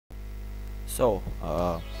So,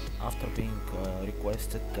 after being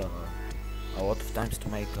requested a lot of times to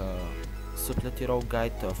make a Subtlety rogue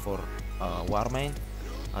guide for Warmane,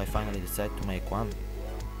 I finally decided to make one.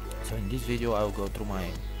 So in this video I will go through my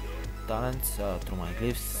talents, through my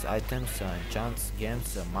glyphs, items, enchants,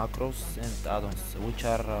 games, macros and add-ons,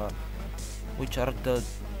 which are the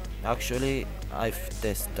actually I've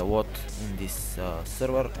tested a lot in this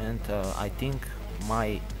server, and I think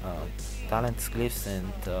my talents, glyphs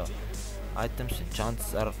and items and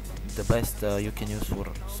enchants are the best you can use for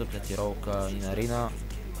Subtlety rogue in arena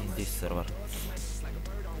in this server.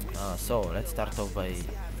 So let's start off by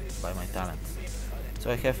my talents. So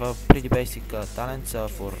I have a pretty basic talents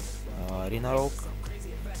for arena rogue.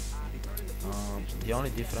 The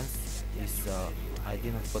only difference is I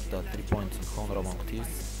didn't put 3 points on Honor Among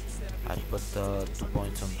Thieves. I put 2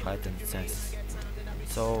 points on Heightened Senses.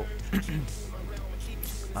 So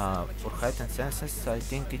for Heightened Senses I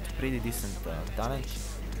think it's pretty decent talent,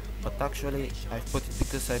 but actually I put it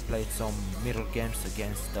because I played some mirror games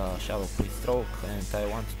against Shadow Priest rogue and I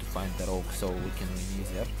wanted to find the rogue so we can win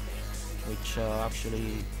easier, which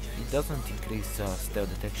actually it doesn't increase stealth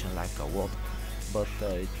detection like a lot, but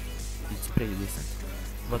it's pretty decent.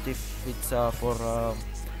 But if it's for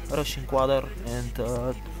rushing water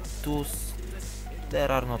and twos, there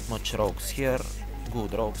are not much rogues here,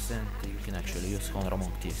 good rogues, and you can actually use Honor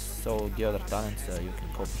Among Thieves. So the other talents you can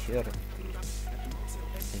copy here.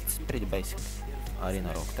 It's pretty basic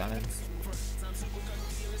arena rogue talents.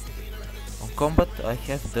 On combat I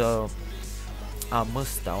have the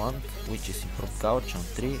must talent, which is improved couch on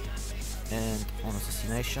 3, and on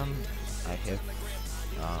assassination I have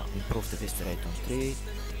improved eviscerate on 3,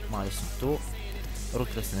 malice on 2,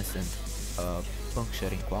 ruthlessness and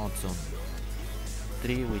puncturing wounds on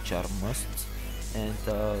 3, which are musts, and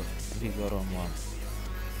vigor on 1.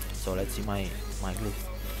 So let's see my glyph.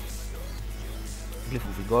 Glyph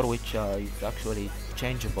of vigor, which is actually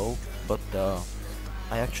changeable, but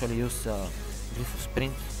I actually use glyph of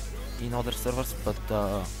sprint in other servers,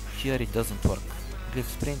 but here it doesn't work. Glyph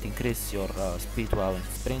sprint increases your speed while in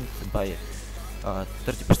sprint by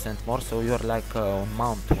 30% more, so you are like on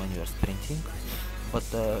mount when you are sprinting, but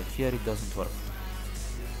here it doesn't work.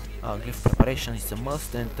 Glyph preparation is a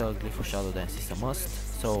must, and glyph of shadow dance is a must,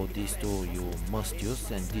 so these two you must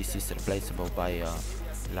use, and this is replaceable by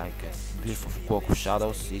like glyph of cloak of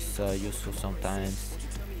shadows is useful sometimes,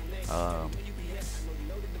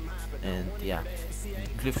 and yeah,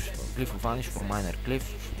 glyph of vanish for minor glyph.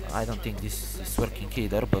 I don't think this is working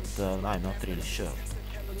either, but I'm not really sure.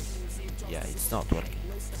 Yeah, it's not working.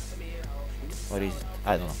 Or is it?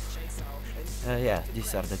 I don't know. Yeah,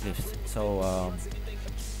 these are the glyphs. So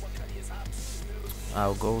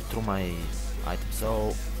I'll go through my items.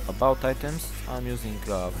 So about items, I'm using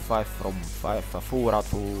 5 from 5, a full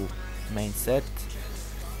Wrathful main set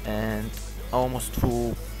and almost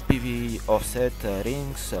full PV offset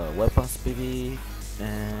rings, weapons PV,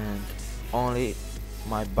 and only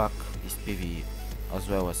my back is PV as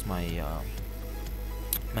well as my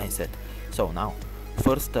main set. So now,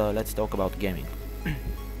 first let's talk about gaming.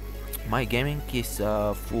 My gaming is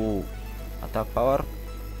full attack power,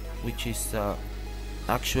 which is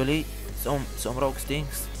actually some rogues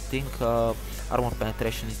think armor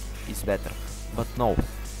penetration is better, but no,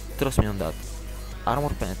 trust me on that.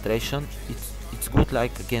 Armor penetration it's good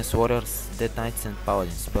like against warriors, dead knights and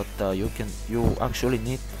paladins, but you actually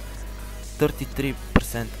need 33%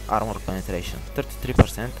 armor penetration.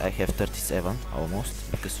 33%, I have 37 almost,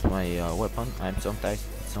 because of my weapon I'm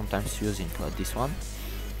sometimes using this one,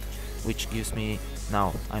 which gives me,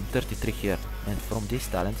 now I'm 33 here, and from this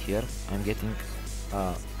talent here I'm getting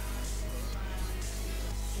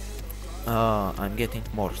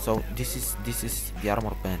more. So this is the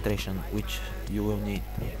armor penetration which you will need.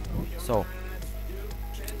 So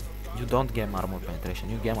you don't game armor penetration,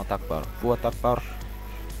 you game attack power, full attack power,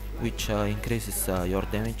 which increases your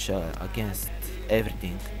damage against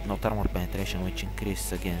everything, not armor penetration, which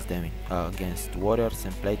increases against damage against warriors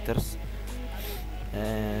and platers.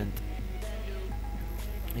 And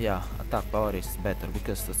yeah, attack power is better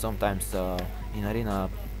because sometimes in arena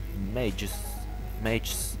mages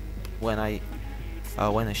when I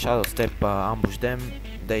shadow step ambush them,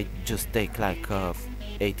 they just take like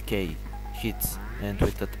 8k hits, and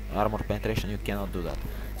with the armor penetration you cannot do that.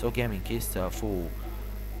 So gaming is full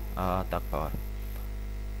attack power.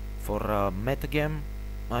 For metagame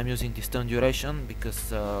I'm using the stun duration because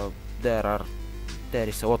there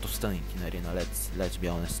is a lot of stunning in arena, let's be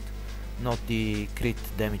honest, not the crit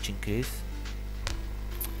damage increase.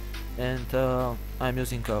 And I'm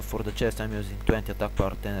using for the chest I'm using 20 attack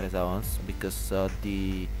power, 10 resilience, because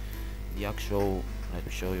the actual let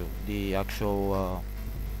me show you. The actual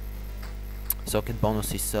socket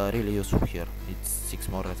bonus is really useful here. It's 6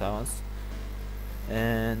 more resonance,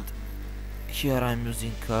 and here I'm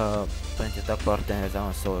using 20 attack power, 10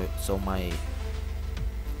 resonance, so my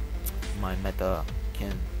meta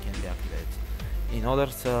can be activated. In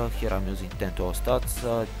others, here I'm using 10 to all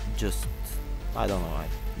stats. Just I don't know.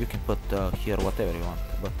 You can put here whatever you want,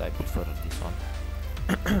 but I prefer this one.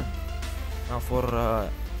 Now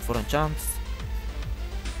for enchants,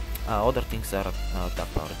 other things are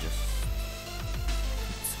attack power. Just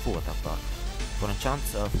it's full attack power. For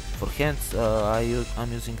enchants, for hands,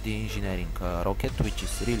 I'm using the engineering rocket, which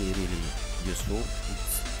is really useful.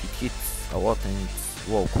 It hits a lot and it's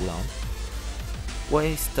low cooldown.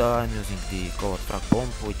 Waste, I'm using the cover frag bomb,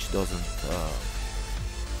 which doesn't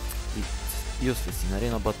it's useless in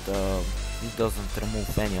arena, but it doesn't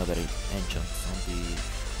remove any other enchants on the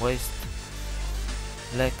waste.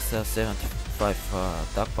 Lex, 75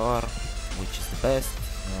 attack power, which is the best.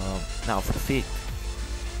 Now for feet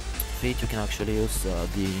you can actually use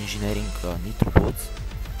the engineering nitro boots,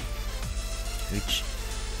 which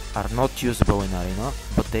are not usable in arena,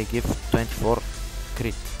 but they give 24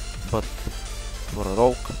 crit. But for a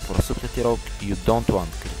rogue, for a subtlety rogue, you don't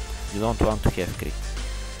want crit. You don't want to have crit.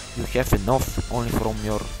 You have enough only from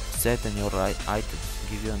your set, and your items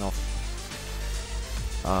give you enough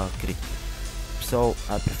crit. So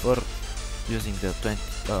I prefer using the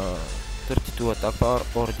 32 attack power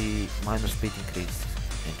or the minor speed increase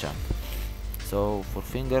enchant. So for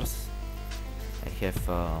fingers, I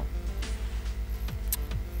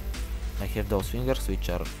have those fingers, which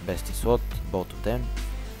are best in SWAT, both of them.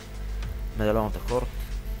 Medallion of the Horde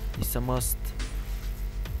is a must.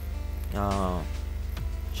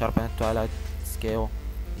 Sharpened Twilight Scale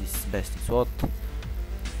is best in SWAT.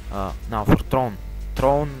 Now for Throne,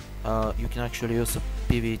 you can actually use a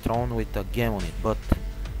PvE Throne with a gem on it, but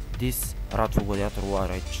this Wrathful Gladiator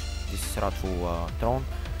Warrage, this Wrathful Throne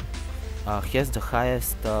has the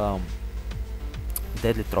highest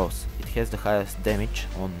deadly throws. It has the highest damage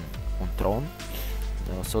on Throne,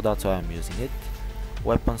 so that's why I'm using it.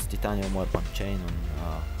 Weapons, Titanium Weapon Chain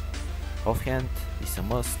on offhand is a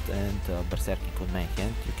must, and Berserking on main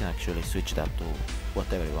hand. You can actually switch that to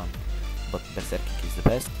whatever you want, but Berserking is the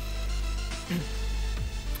best.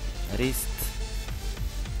 Wrist,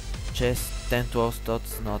 chest, 10 to all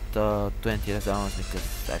stats, not 20 resonance,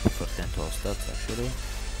 because I prefer 10 to all stats actually.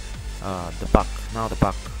 The back, now the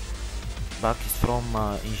back is from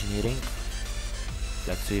engineering,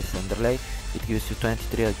 like Swift Underlay. It gives you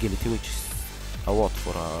 23 agility, which is a lot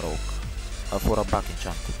for a rogue, for a back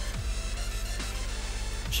enchant.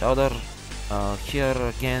 Shoulder, here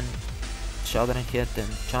again, shoulder and head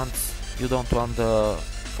enchants. You don't want the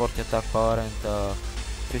 40 attack power and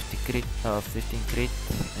 15 crit,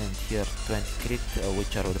 and here 20 crit,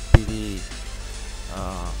 which are the PvE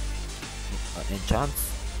enchants.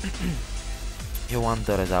 You want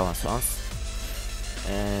the resonance ones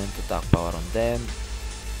and attack power on them,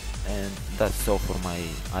 and that's all for my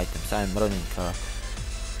items. I'm running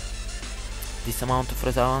this amount of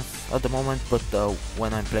resonance at the moment, but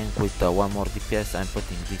when I'm playing with one more DPS, I'm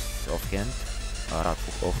putting this offhand,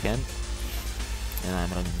 Wrathful offhand, and I'm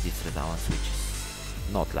running this resonance, which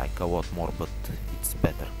is not like a lot more, but it's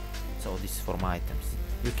better. So this is for my items.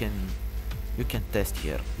 You can test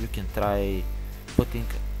here. You can try putting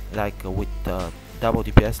like with double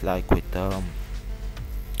DPS, like with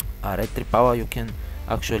red 3 power. You can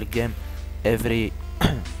actually game every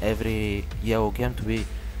yellow game to be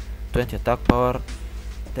 20 attack power,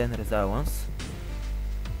 10 resilience,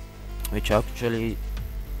 which actually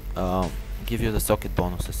give you the socket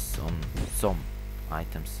bonuses on some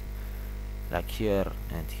items, like here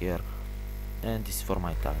and here. And this is for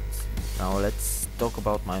my talents. Now let's talk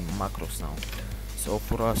about my macros now. So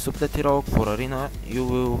for a Subtlety rogue, for arena, you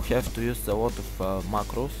will have to use a lot of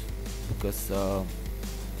macros, because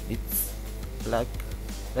it's like,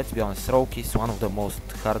 let's be honest, rogue is one of the most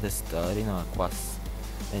hardest arena class,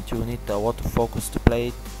 and you need a lot of focus to play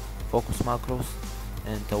it, focus macros,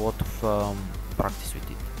 and a lot of practice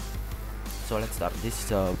with it. So let's start. This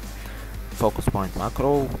is a focus point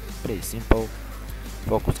macro, pretty simple.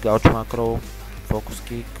 Focus gouge macro, focus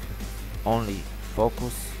kick, only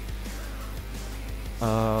focus,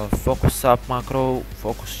 focus up macro,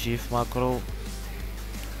 focus shift macro.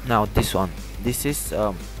 Now this one, this is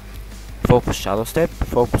focus shadow step,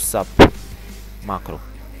 focus up macro.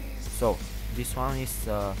 So this one is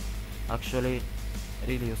actually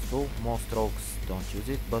really useful. Most rogues don't use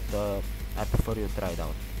it, but I prefer you try it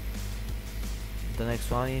out. The next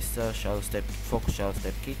one is shadow step, focus shadow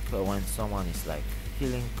step kick. When someone is like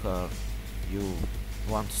healing, you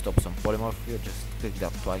want to stop some polymorph, you just click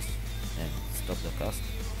that twice and stop the cast.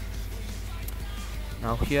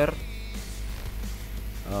 Now here,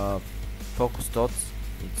 focus dots,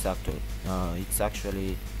 it's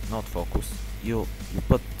actually not focus. You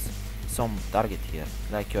put some target here,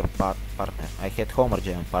 like your partner. I had Homer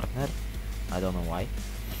Giant partner, I don't know why,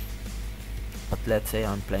 but let's say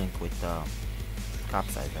I'm playing with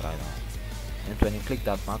Capsizer, I don't know. And when you click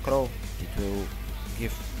that macro, it will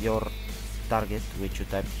give your target, which you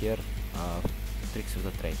typed here, tricks of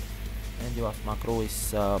the trade. And your last macro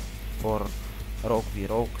is for rogue v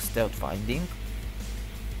rogue stealth finding.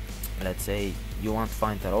 Let's say you want to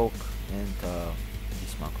find a rogue, and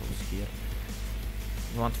this macro is here.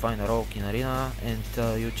 You want to find a rogue in arena, and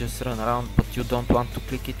you just run around, but you don't want to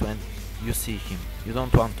click it when you see him. You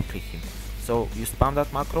don't want to click him. So you spam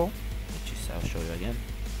that macro, which is, I'll show you again.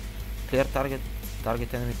 Clear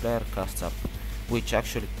target enemy player casts up, which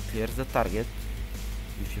actually clears the target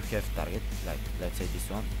if you have target, like let's say this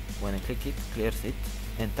one. When I click it, clears it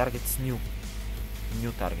and targets new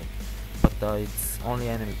target, but it's only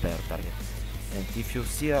enemy player target. And if you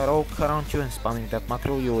see a rogue around you and spamming that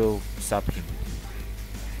macro, you will sub him.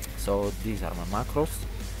 So these are my macros.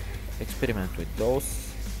 Experiment with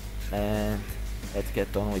those, and let's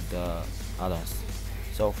get on with the add-ons.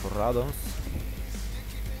 So for add-ons,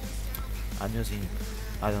 I'm using,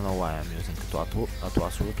 I don't know why I'm using Absolute,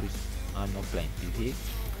 I'm not playing PvE.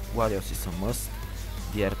 Warriors is a must.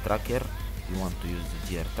 DR tracker, you want to use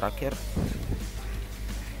the DR tracker.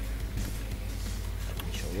 Let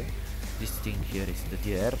me show you. This thing here is the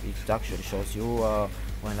DR. It actually shows you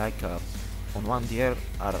when like on one DR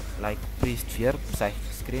are like Priest Fear,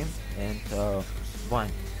 Psychic Scream, and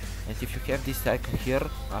Blind. And if you have this icon here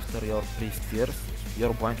after your Priest Fears,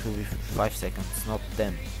 your blind will be 5 seconds, not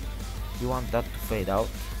 10. You want that to fade out,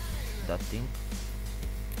 that thing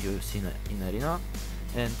you see in arena,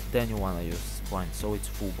 and then you wanna use blind, so it's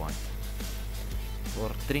full blind.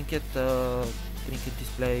 For trinket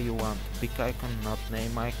display, you want big icon, not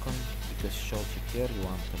name icon, because it shows you here. You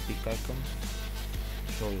want a big icon,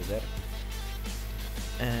 show you there.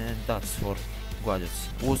 And that's for gadgets.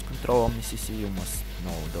 Lose control, Omni-CC, you must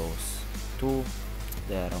know those two.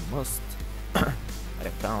 They are a must.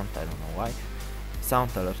 Recount, I don't know why.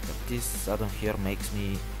 Sound alert. This add-on here makes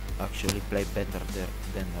me actually play better there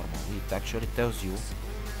than normal. It actually tells you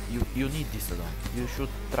you need this add-on. You should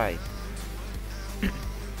try it.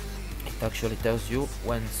 It actually tells you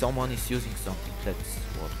when someone is using something. Let's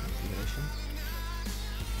work configuration.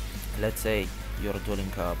 Let's say you're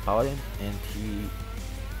dueling a paladin and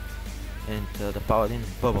the paladin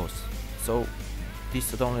bubbles. So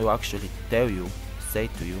this add-on will actually say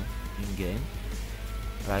to you in game,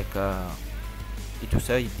 like it will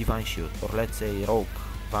say Divine Shield, or let's say Rogue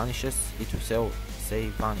vanishes, it will say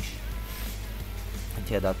vanish. And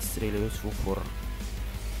yeah, that's really useful for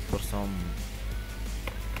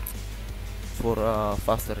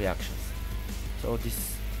faster reactions. So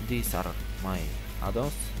these are my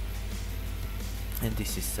add-ons, and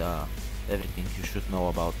this is everything you should know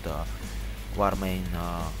about Warmane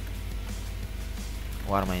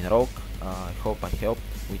Rogue. I hope I helped,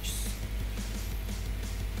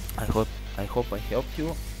 I hope I helped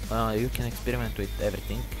you. You can experiment with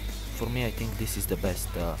everything. For me, I think this is the best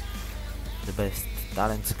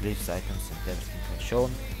talents, glyphs, items, and everything I've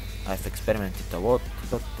shown. I've experimented a lot,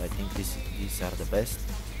 but I think these are the best.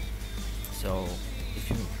 So if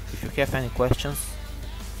you have any questions,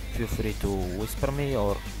 feel free to whisper me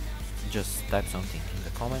or just type something in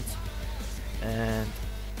the comments. And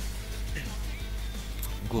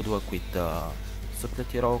good luck with the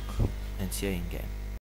Subtlety Rogue, and see you in game.